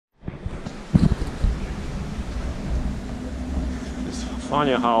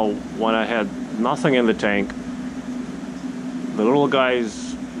funny how when I had nothing in the tank, the little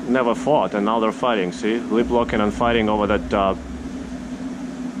guys never fought, and now they're fighting. See, lip locking and fighting over that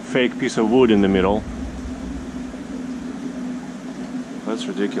fake piece of wood in the middle. That's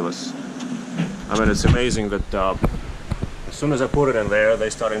ridiculous. I mean, it's amazing that as soon as I put it in there, they're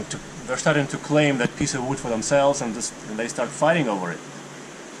starting to claim that piece of wood for themselves, and they start fighting over it,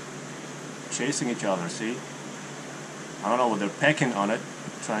 chasing each other. See, I don't know what they're pecking on it,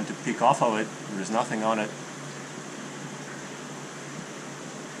 trying to pick off of it. There's nothing on it.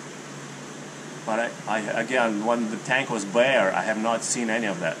 But I again, when the tank was bare, I have not seen any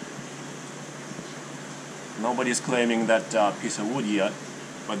of that. Nobody's claiming that piece of wood yet,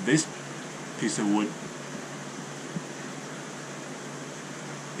 but this piece of wood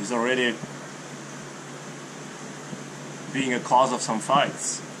is already being a cause of some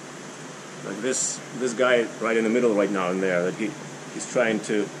fights. Like this guy right in the middle right now in there, that he's trying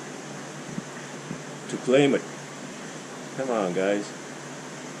to claim it. Come on, guys.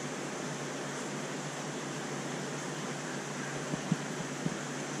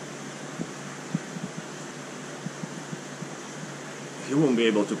 He won't be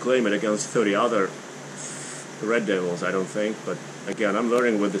able to claim it against 30 other red devils, I don't think, but again, I'm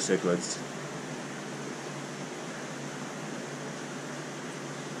learning with the cichlids.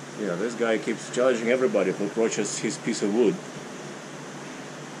 Yeah, this guy keeps challenging everybody who approaches his piece of wood.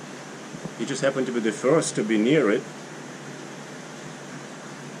 He just happened to be the first to be near it.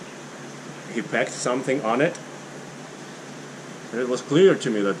 He pecked something on it, and it was clear to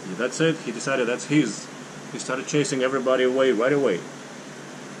me that that's it. He decided that's his. He started chasing everybody away right away.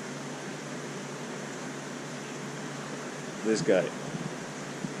 This guy.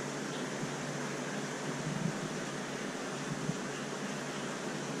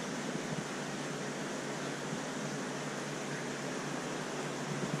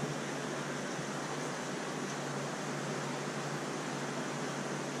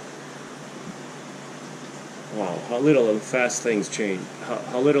 Wow, how little and fast things change.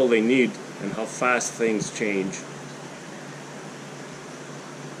 How little they need and how fast things change.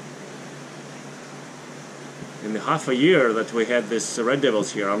 In the half a year that we had these red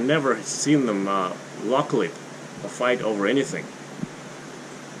devils here, I've never seen them lock lip or fight over anything,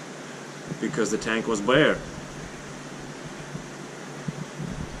 because the tank was bare.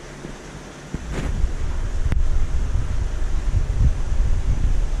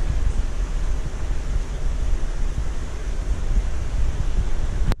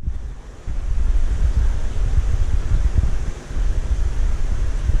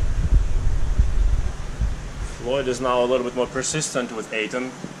 Floyd is now a little bit more persistent with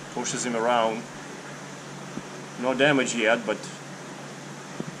Aiton, pushes him around. No damage yet, but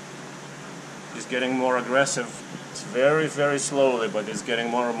he's getting more aggressive. It's very, very slowly, but it's getting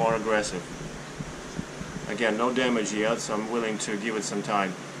more and more aggressive. Again, no damage yet, so I'm willing to give it some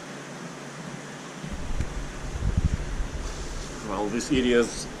time. Well, these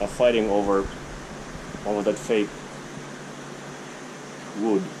idiots are fighting over that fake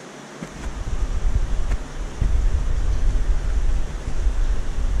wood.